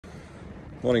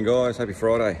Morning guys, happy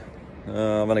Friday. I've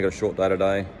only got a short day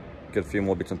today. Get a few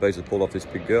more bits and pieces pulled off this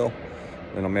big girl.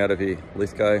 Then I'm out of here.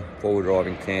 Lithgow, forward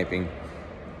driving, camping,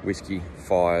 whiskey,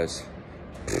 fires,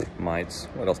 mates.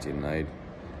 What else do you need?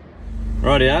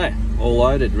 Rightio, all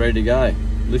loaded, ready to go.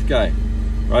 Lithgow,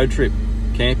 road trip,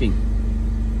 camping,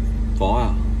 fire,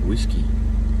 whiskey.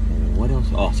 What else?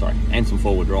 Oh, sorry, and some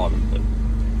forward driving, but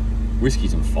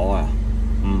whiskies and fire.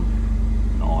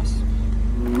 Nice.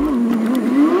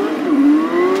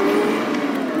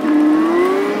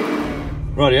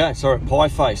 Rightio, so at Pie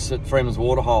Face at Freeman's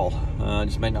Waterhole.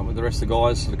 Just meeting up with the rest of the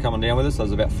guys that are coming down with us.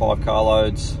 There's about 5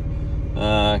 carloads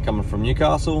coming from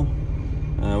Newcastle.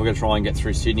 We're going to try and get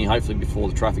through Sydney, hopefully before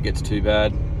the traffic gets too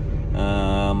bad.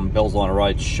 Bell's Line of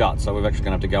Road's shut, so we're actually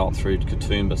going to have to go up through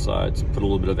Katoomba, so it's put a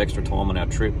little bit of extra time on our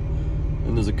trip.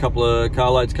 And there's a couple of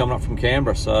carloads coming up from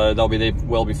Canberra, so they'll be there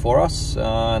well before us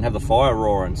and have the fire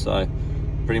roaring. So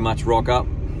pretty much rock up,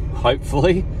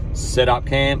 hopefully, set up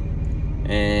camp,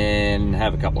 and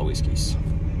have a couple of whiskies.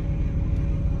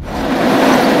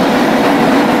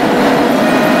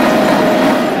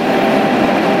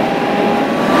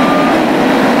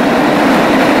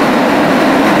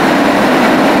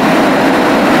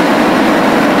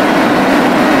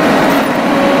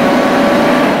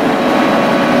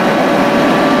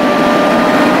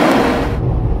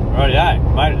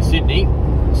 Rightio, made it to Sydney,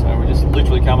 so we're just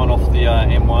literally coming off the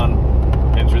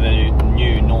M1, heading through the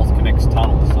new North Connects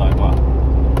tunnel, so we'll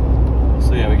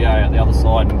see how we go out the other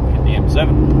side and hit the M7.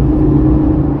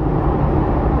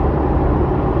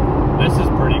 This is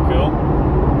pretty cool.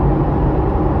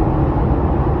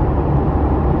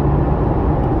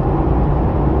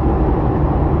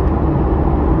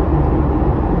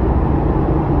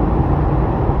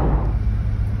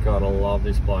 God, I love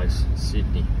this place,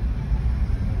 Sydney.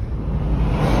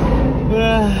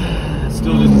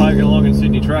 Still just poking along in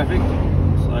Sydney traffic,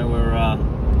 so we're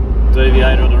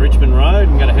deviated on the Richmond Road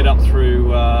and going to head up through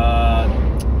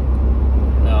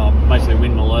basically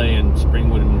Winmalee and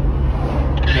Springwood and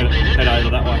head over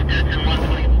that way.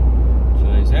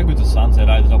 Jeez, how good's the sunset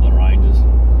over the top of the ranges?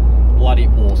 Bloody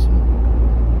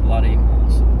awesome. Bloody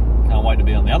awesome. Can't wait to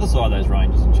be on the other side of those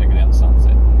ranges and checking out the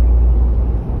sunset.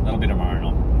 That'll be tomorrow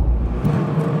night.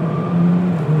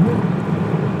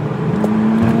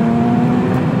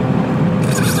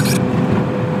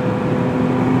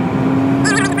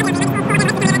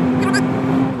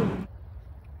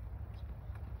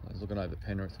 Looking over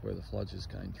Penrith where the floods is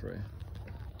going through,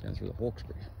 down through the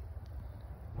Hawkesbury.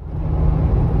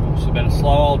 It's been a slow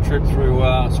old trip through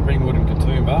Springwood and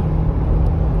Katoomba,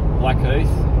 Blackheath,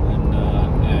 and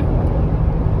yeah,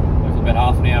 looking about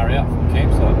half an hour out from the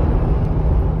campsite.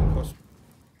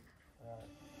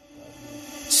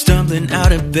 Stumbling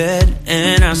out of bed,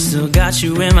 and I still got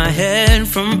you in my head.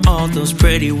 From all those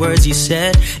pretty words you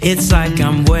said, it's like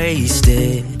I'm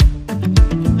wasted.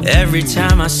 Every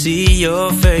time I see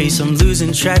your face, I'm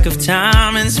losing track of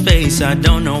time and space. I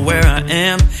don't know where I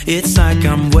am, it's like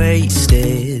I'm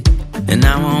wasted, and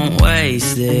I won't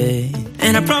waste it.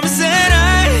 And I promise that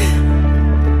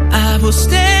I will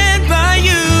stand by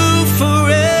you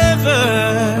forever.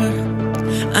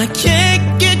 I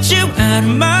can't get you out of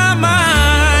my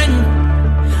mind.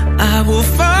 I will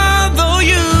follow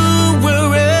you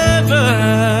wherever,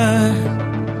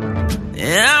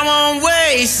 and I won't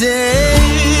waste it.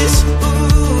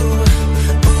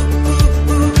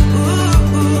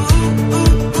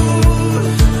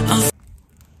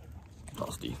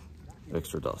 Dusty,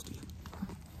 extra dusty.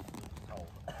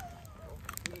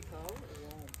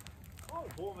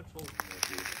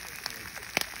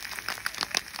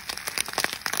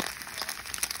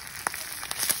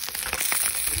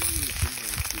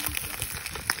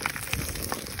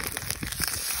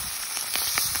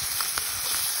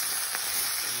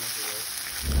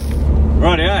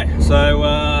 Rightio, so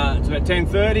it's about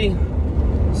 10:30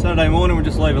 Saturday morning. We're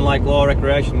just leaving Lake Lyell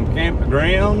Recreation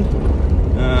Campground.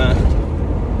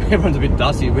 Everyone's a bit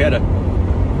dusty. We had a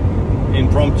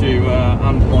impromptu,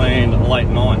 unplanned late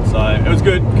night, so it was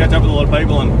good. Catch up with a lot of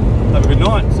people and have a good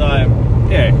night. So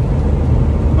yeah,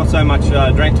 not so much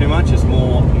drank too much, just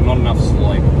more not enough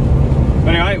sleep.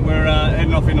 But anyway, we're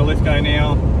heading off into Lithgow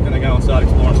now. Going to go and start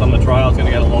exploring some of the trails. Going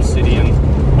to go to Lost City and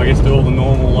I guess do all the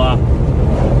normal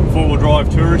four-wheel drive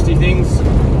touristy things.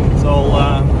 So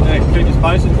I'll yeah, keep you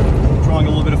posted. Try and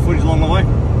get a little bit of footage along the way.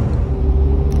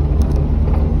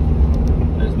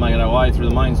 Just making our way through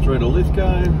the main street of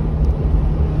Lithgow.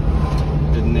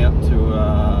 Heading out to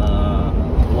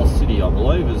Lost City, I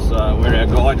believe, is where our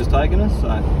guide has taken us. So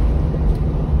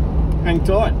hang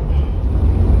tight.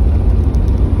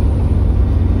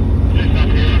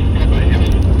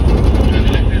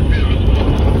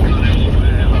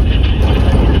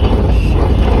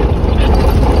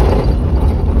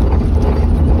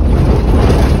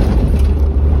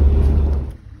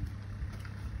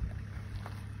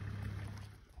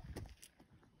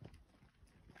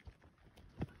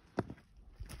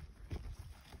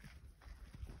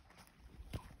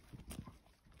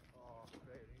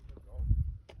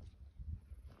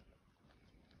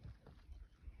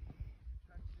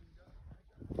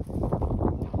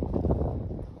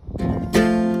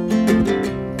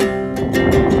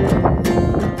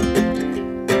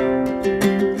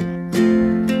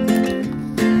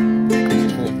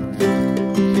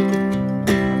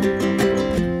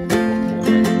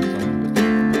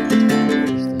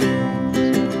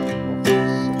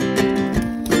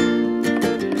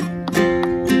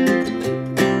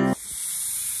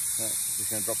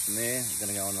 drops in there. I'm going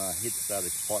to go and hit the start of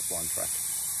this pipeline track.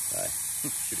 So,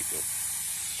 should be cool.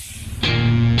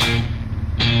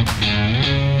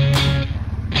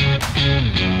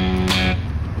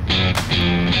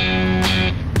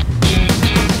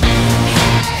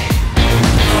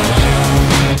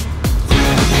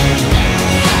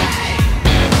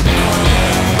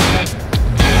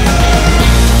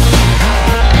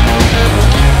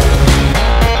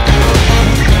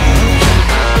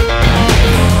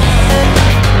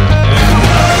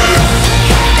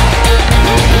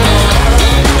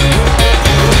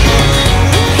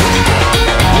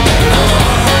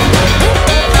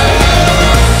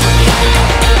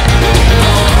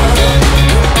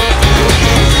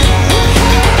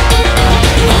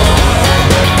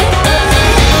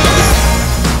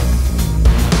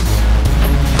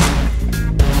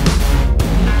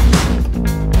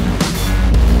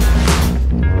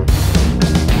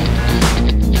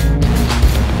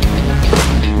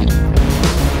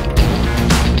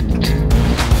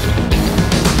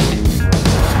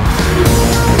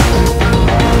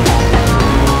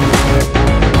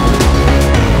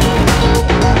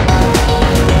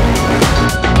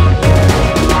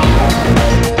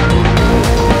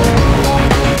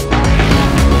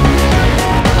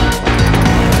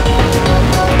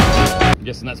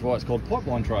 And that's why it's called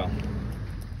Pipeline Trail.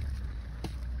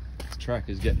 This track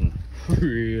is getting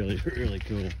really, really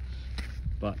cool.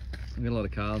 But I've got a lot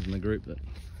of cars in the group that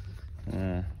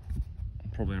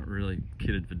probably not really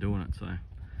kitted for doing it, so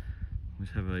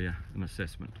let's have an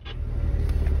assessment.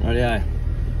 Rightio.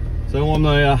 So I'm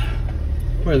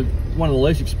probably one of the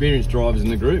least experienced drivers in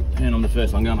the group, and I'm the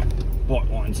first one going up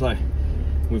Pipeline. So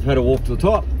we've had a walk to the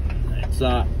top. It's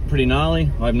pretty gnarly.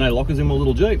 I have no lockers in my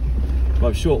little Jeep. I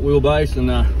have short wheelbase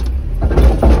and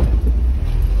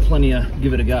plenty of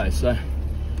give it a go, so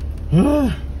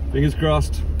fingers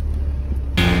crossed.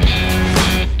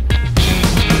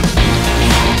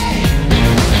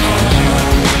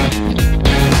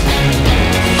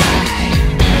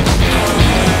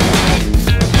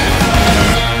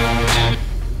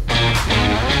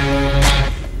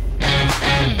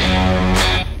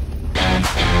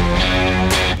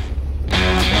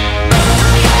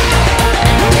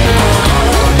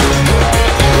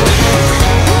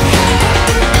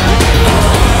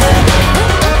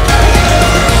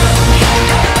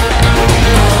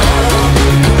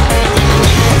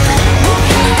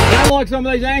 Some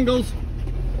of these angles.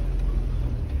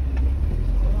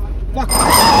 Fuck.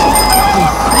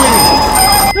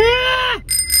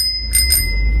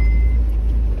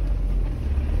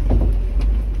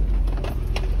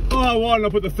 Oh, why didn't I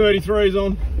put the 33s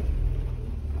on?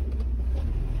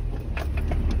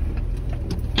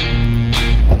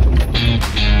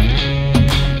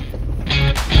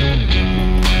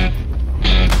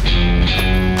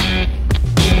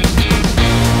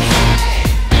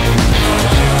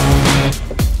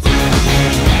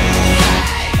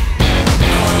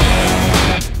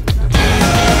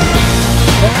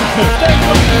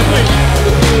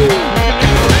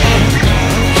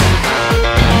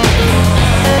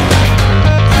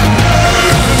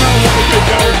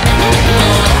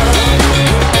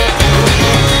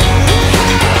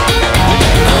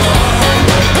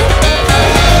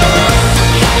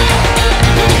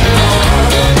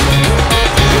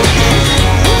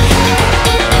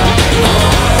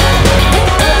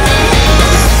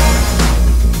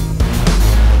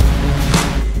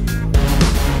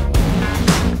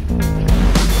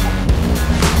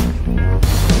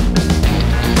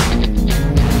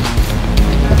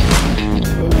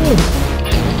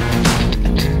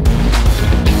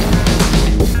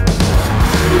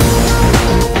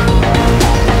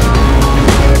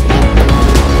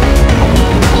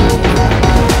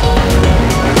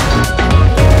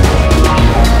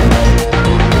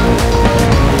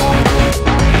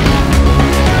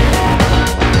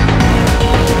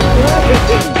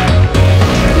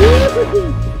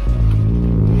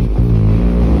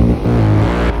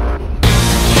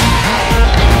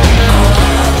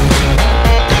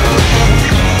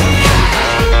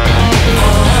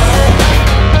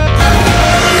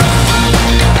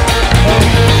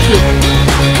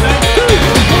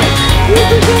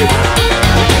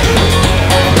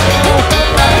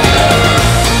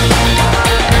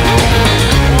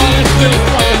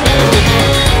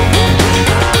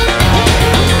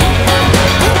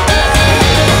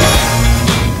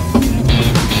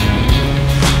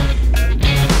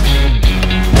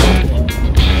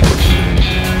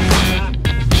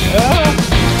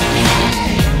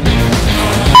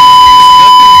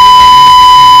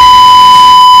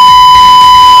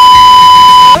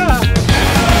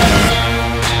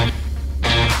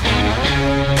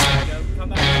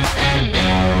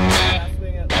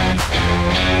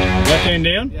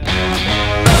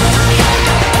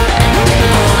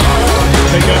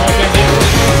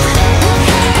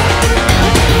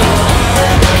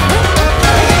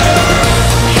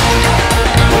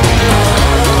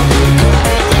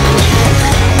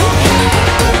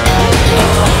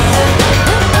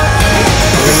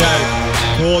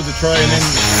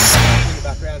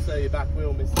 your back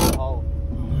wheel misses the hole.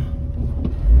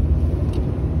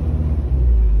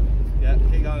 Yeah,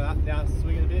 keep going up, now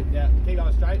swing it a bit. Yeah, keep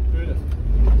going straight, boot it.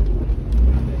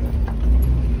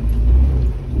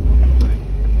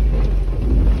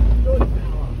 Good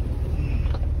power.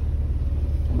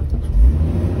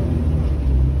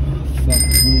 Fuck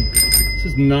me. This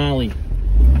is gnarly.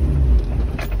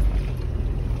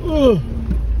 Oh,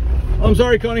 I'm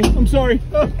sorry, Connie. I'm sorry.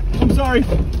 Oh, I'm sorry.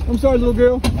 I'm sorry, little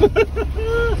girl.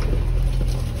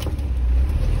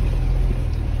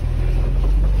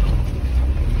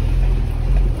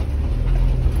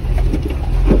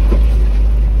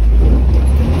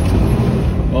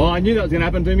 Oh, I knew that was going to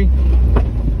happen to me.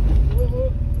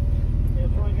 Yeah,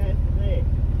 try and go there.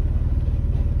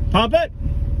 Pump it.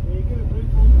 Yeah, give it a boot.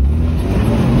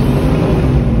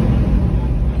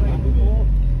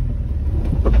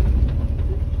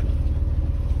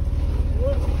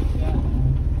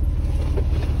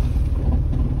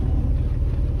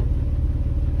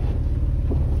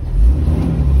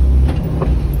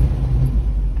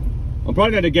 I'm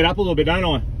probably going to get up a little bit, don't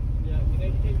I? Yeah, you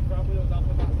need to keep your front wheels up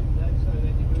about 6 legs so that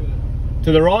you boot it.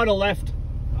 To the right or left? Just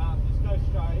go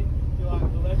straight. If you like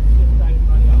the left, just straight in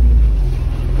front of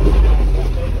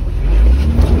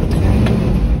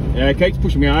you. Yeah, it keeps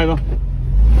pushing me over.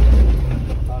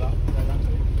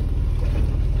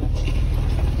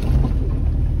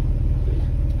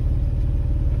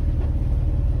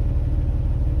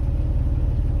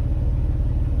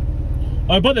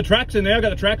 I put the tracks in there. I've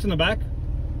got the tracks in the back.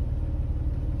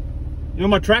 You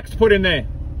want my tracks put in there?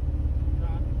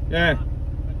 Yeah.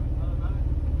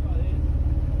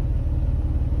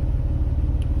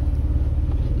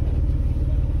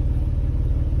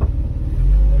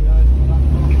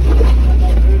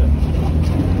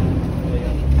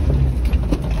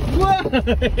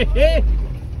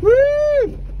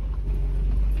 Woo!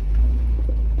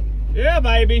 Yeah,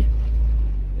 baby.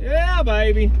 Yeah,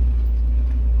 baby.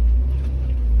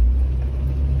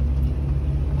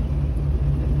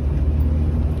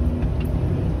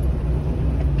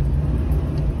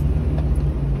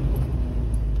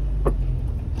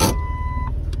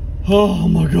 Oh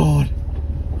my God.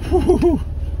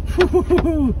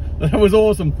 That was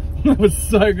awesome. That was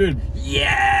so good.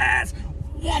 Yes!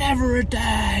 Whatever it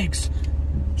takes.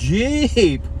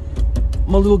 Jeep.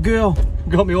 My little girl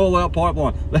got me all out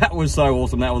pipeline. That was so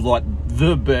awesome. That was like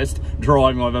the best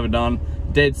driving I've ever done.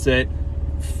 Dead set.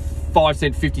 5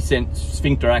 cent, 50 cent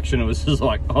sphincter action. It was just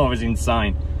like, oh, it was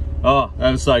insane. Oh,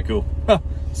 that was so cool.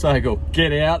 So cool.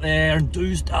 Get out there and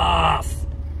do stuff.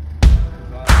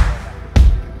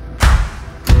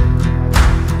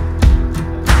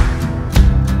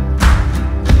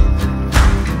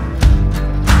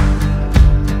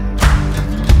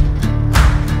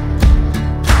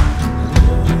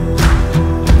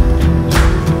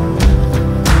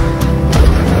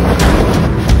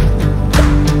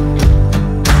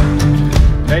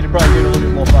 Need to probably get a little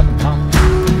bit more fucking pump.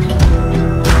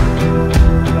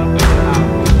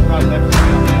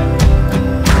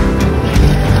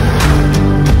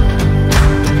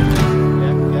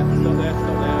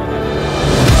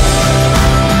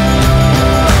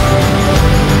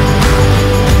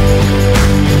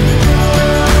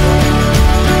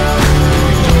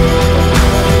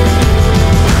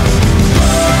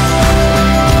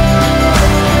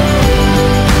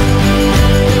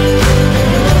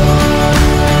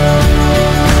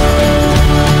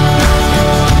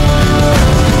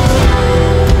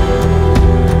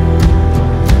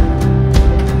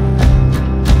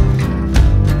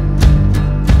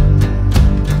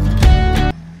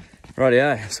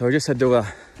 Rightio, so we just had to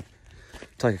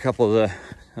take a couple of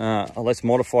the less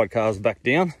modified cars back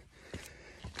down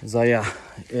because they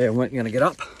weren't going to get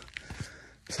up.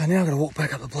 So now I've got to walk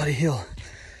back up the bloody hill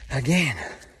again.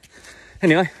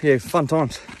 Anyway, yeah, fun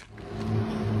times.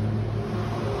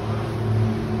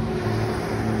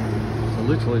 So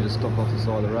literally just stopped off the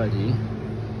side of the road here.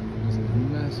 There's a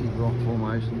massive rock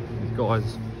formation with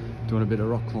guys doing a bit of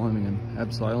rock climbing and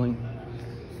abseiling.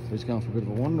 So just going for a bit of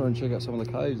a wander and check out some of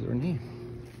the caves that are in here.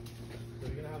 So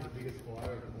you're going to have the biggest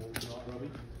fire of all tonight,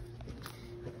 Robbie?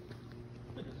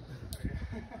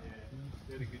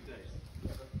 You had a good day.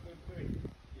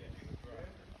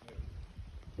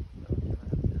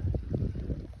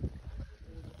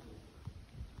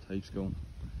 Heaps gone.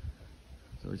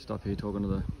 So we stopped here talking to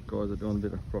the guys that are doing a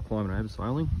bit of rock climbing and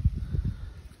abseiling.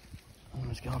 I'm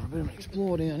just going for a bit of an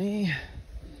explore down here.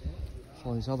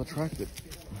 Follow this other track that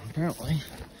apparently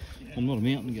I'm not a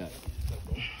mountain goat.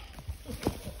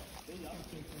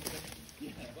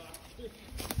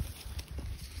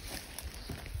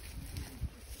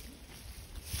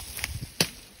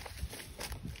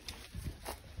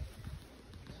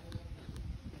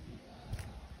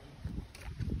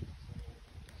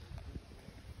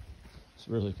 It's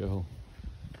really cool.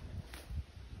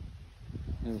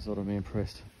 Never thought I'd be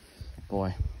impressed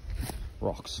by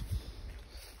rocks.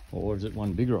 Or is it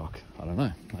one big rock? I don't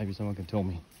know. Maybe someone can tell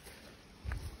me.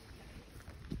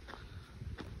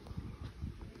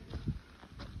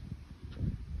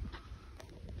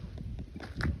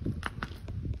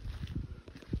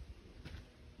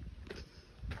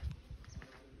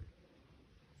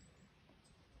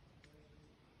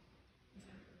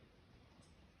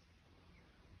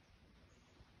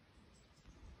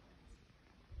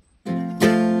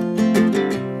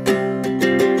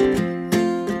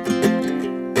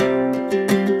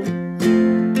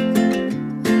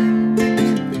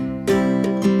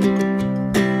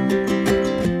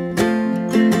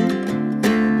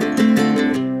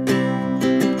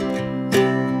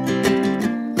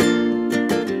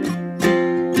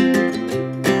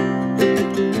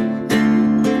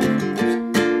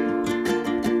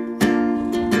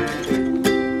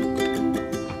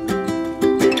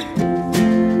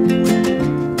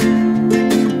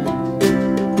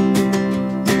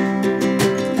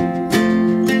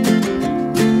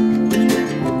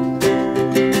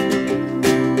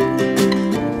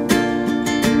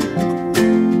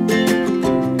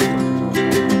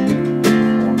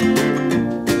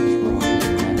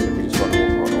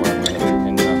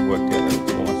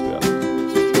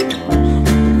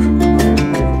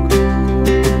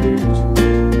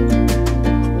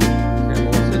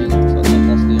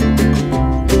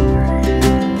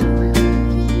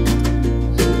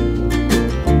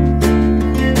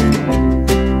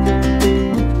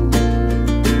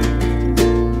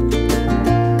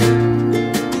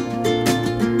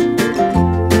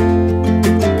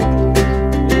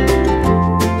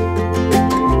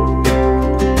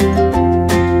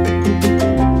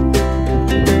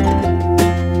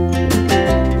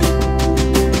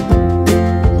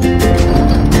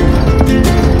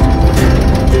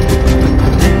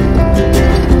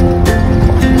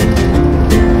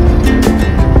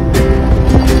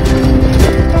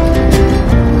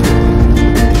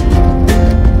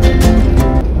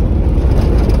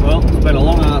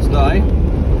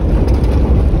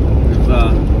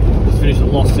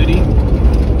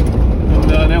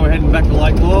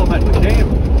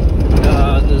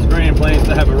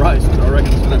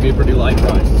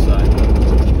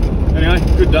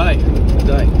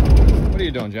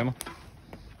 Gemma?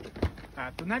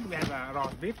 Tonight we have a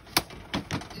roast beef,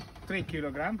 3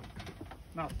 kilograms,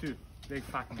 not 2, they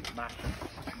fat me back.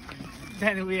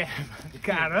 Then we have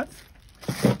carrots,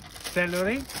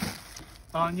 celery,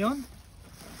 onion,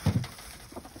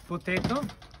 potato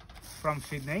from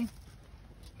Sydney,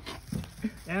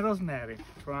 and rosemary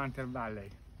from Hunter Valley.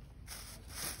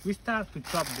 We start to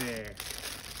chop the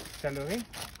celery,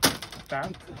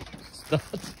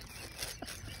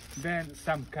 then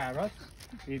some carrots,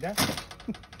 either.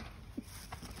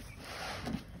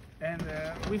 And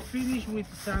we finish with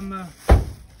some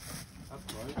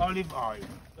olive oil.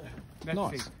 That's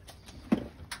nice. it.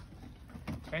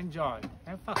 Enjoy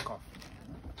and fuck off.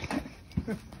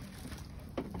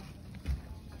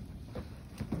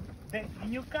 In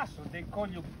Newcastle they call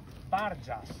you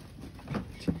barjas.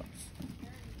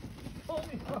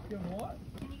 Holy fucking what?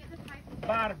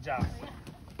 Barjas.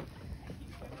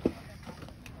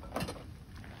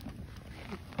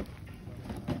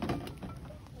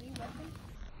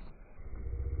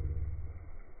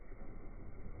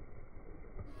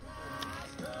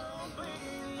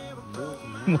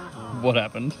 What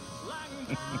happened?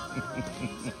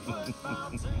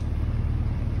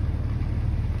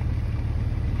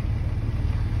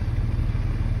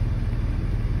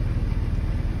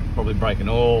 Probably breaking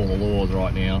all the laws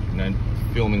right now, you know,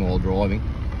 filming while driving.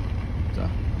 So,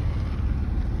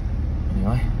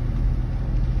 anyway.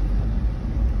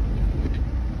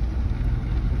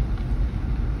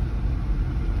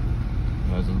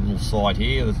 There's a little site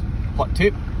here, there's a hot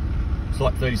tip,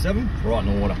 site 37, right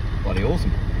in the water, bloody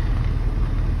awesome.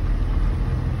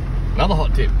 Another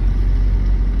hot tip,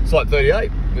 site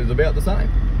 38 is about the same.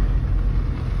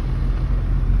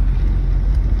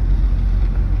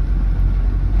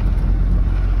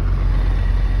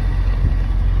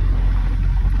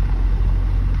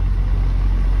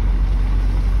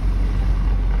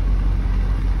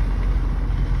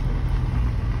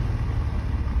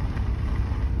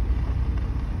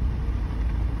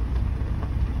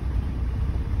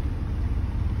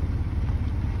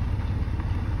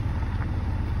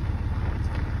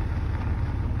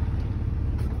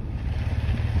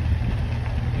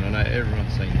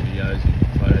 Everyone's seen videos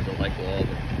and photos of Lake Lyell,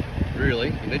 but really,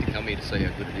 you need to come here to see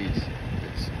how good it is.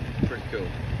 It's pretty cool.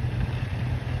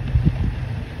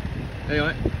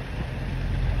 Anyway,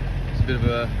 it's a bit of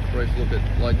a brief look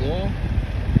at Lake Lyell.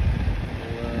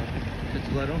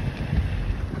 catch you later on.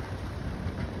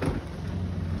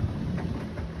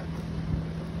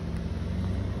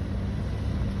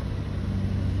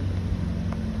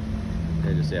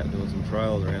 Yeah, just out doing some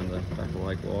trails around the back of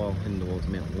Lake Lyell, heading towards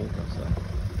Mount Walker, so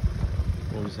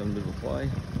we're just having a bit of a play.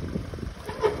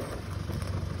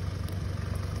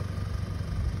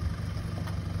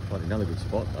 Bloody another good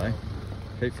spot though.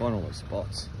 Keep finding all those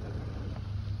spots.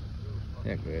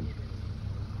 Yeah, good.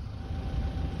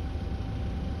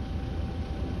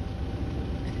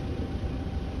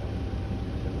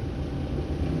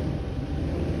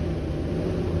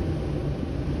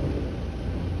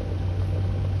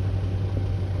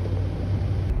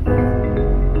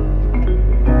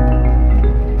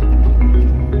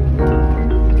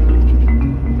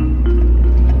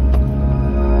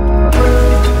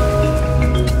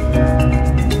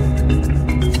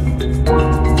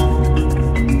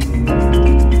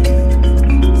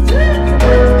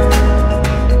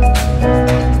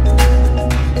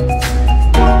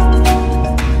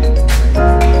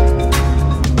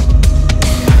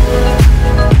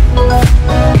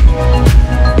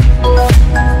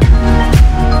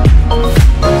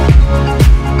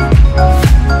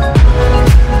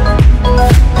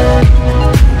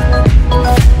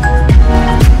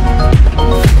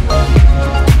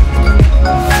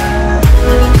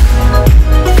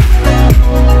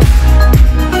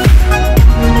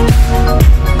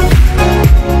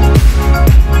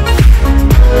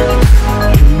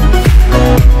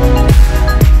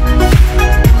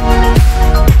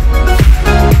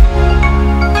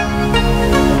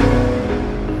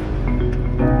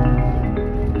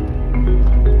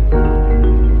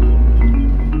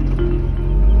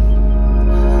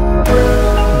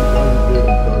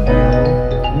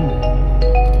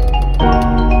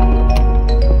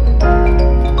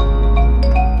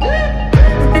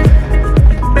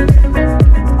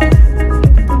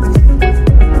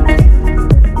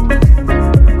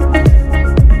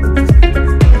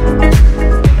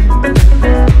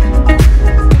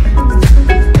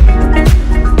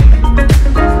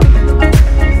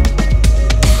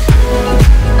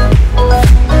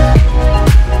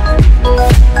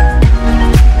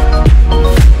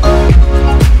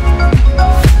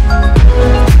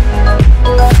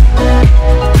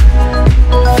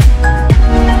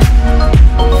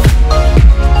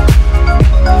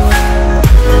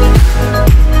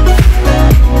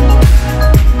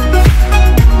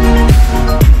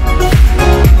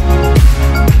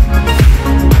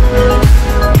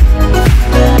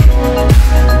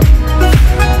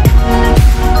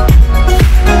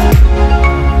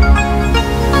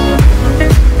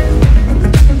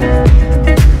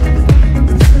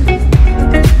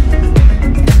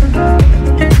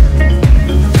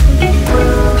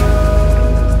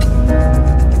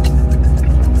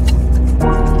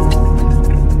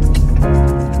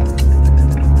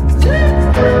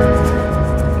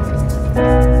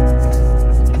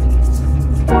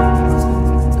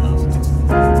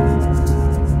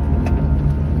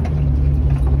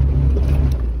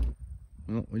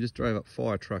 Just drove up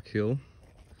Fire Truck Hill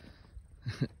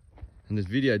and this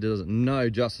video does no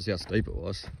justice how steep it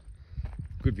was.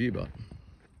 Good view, but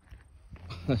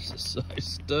this is so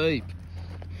steep.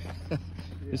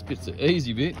 This bit's the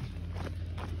easy bit. Do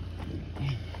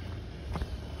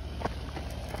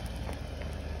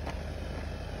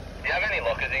you have any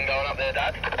lockers in going up there,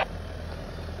 Dad?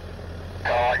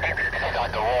 Oh, I think it's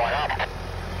starting to line up.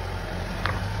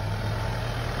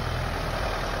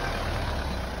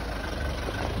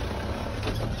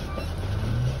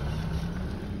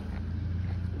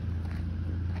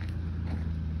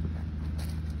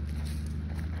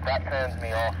 That turns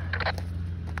me off.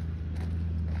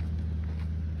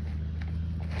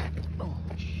 Oh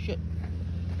shit.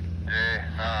 Yeah,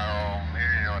 no,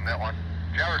 he's on that one.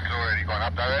 Jared's already gone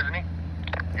up though, hasn't he?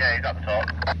 Yeah, he's up the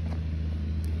top.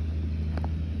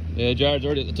 Yeah, Jared's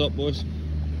already at the top, boys.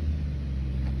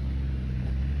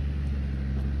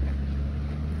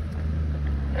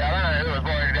 Yeah, I don't know who was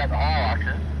worried about the highlights.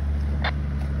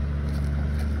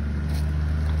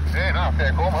 Yeah, no,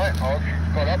 fair call, mate. Oh,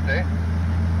 she's got up there.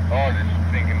 I was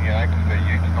just thinking, you know, because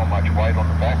they're used to not much weight on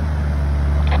the back.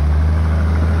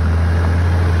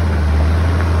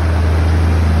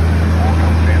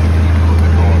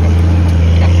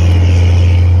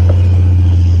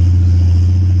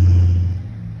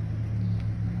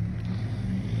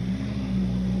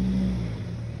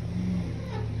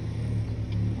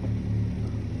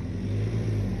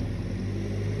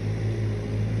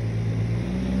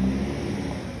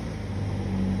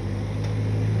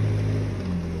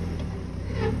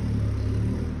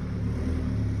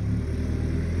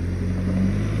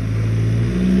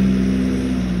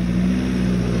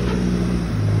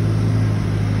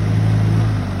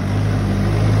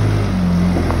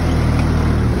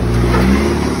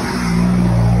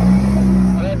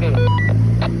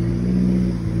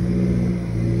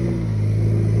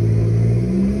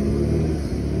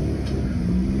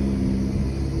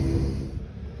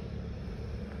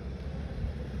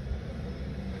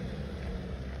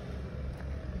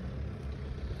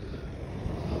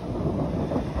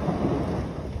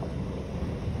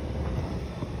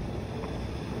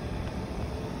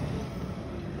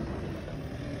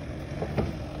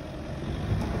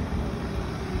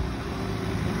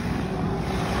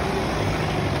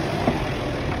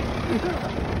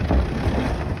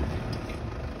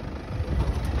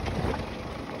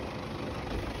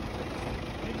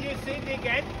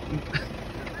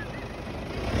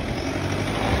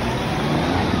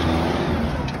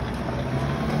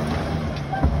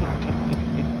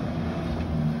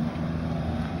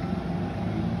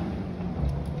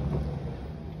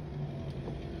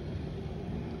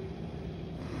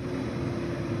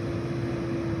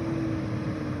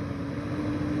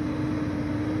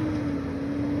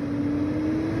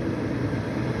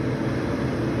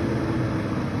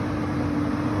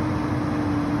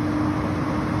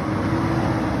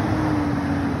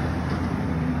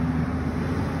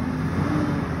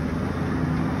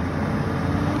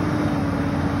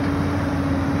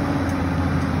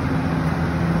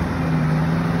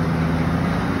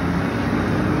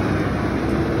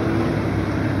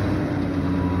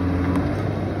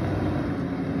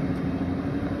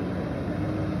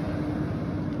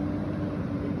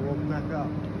 up.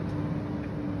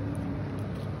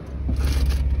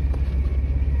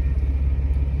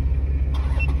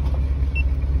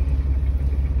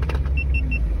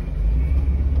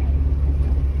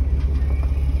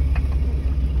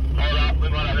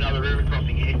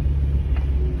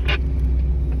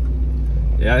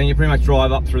 Yeah, I think you pretty much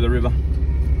drive up through the river.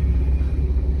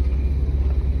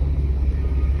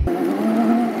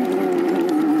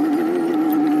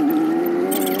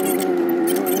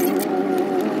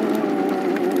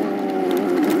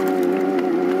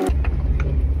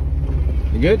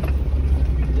 You good?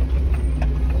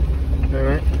 All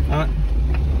right. All right.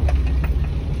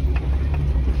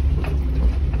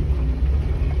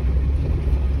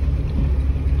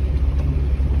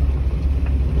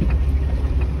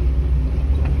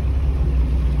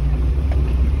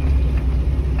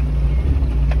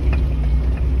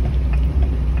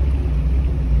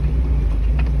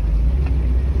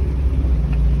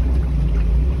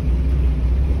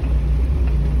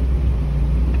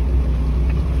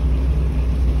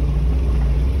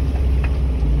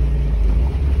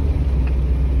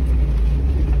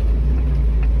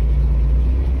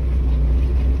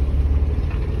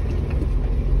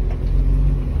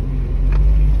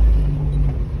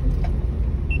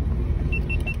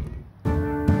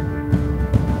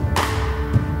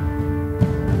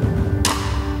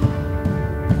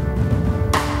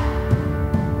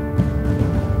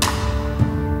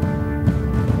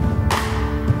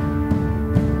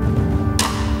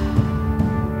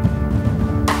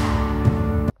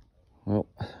 Well,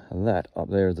 that up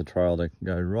there is the trail that can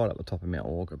go right up the top of Mount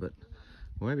Walker, but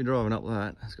we won't be driving up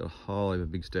that. It's got a whole heap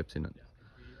of big steps in it.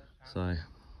 So,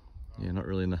 yeah, not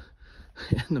really in the,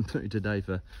 in the mood today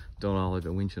for doing a whole heap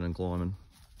of winching and climbing.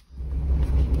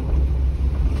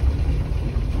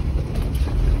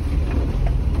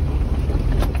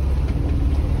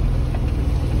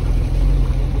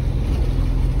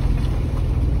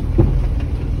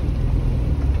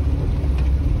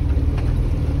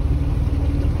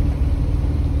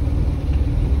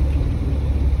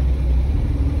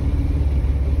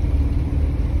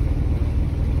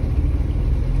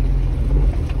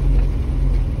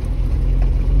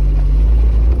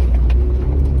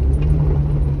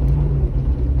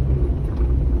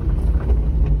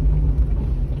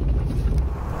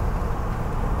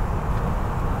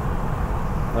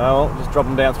 Well, just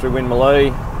dropping down through Winmalee,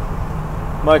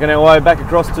 making our way back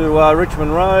across to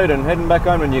Richmond Road and heading back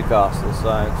home to Newcastle.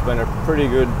 So it's been a pretty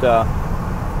good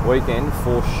weekend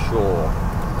for sure.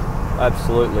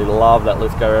 Absolutely love that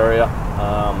Lithgow area.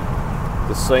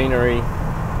 The scenery,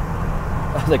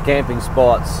 the camping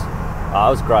spots. It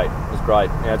was great. It was great.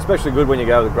 Yeah, it's especially good when you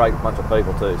go with a great bunch of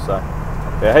people too. So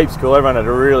yeah, heaps cool. Everyone had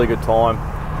a really good time,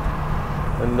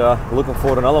 and looking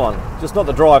forward to another one. Just not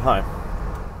the drive home.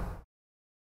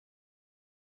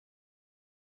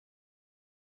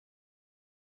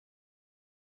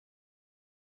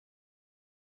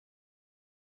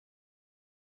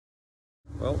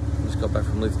 Well, just got back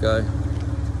from Lithgow.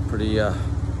 Pretty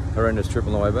horrendous trip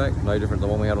on the way back. No different than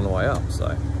the one we had on the way up.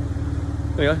 So,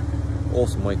 anyway,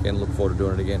 awesome weekend. Look forward to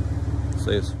doing it again.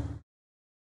 See you.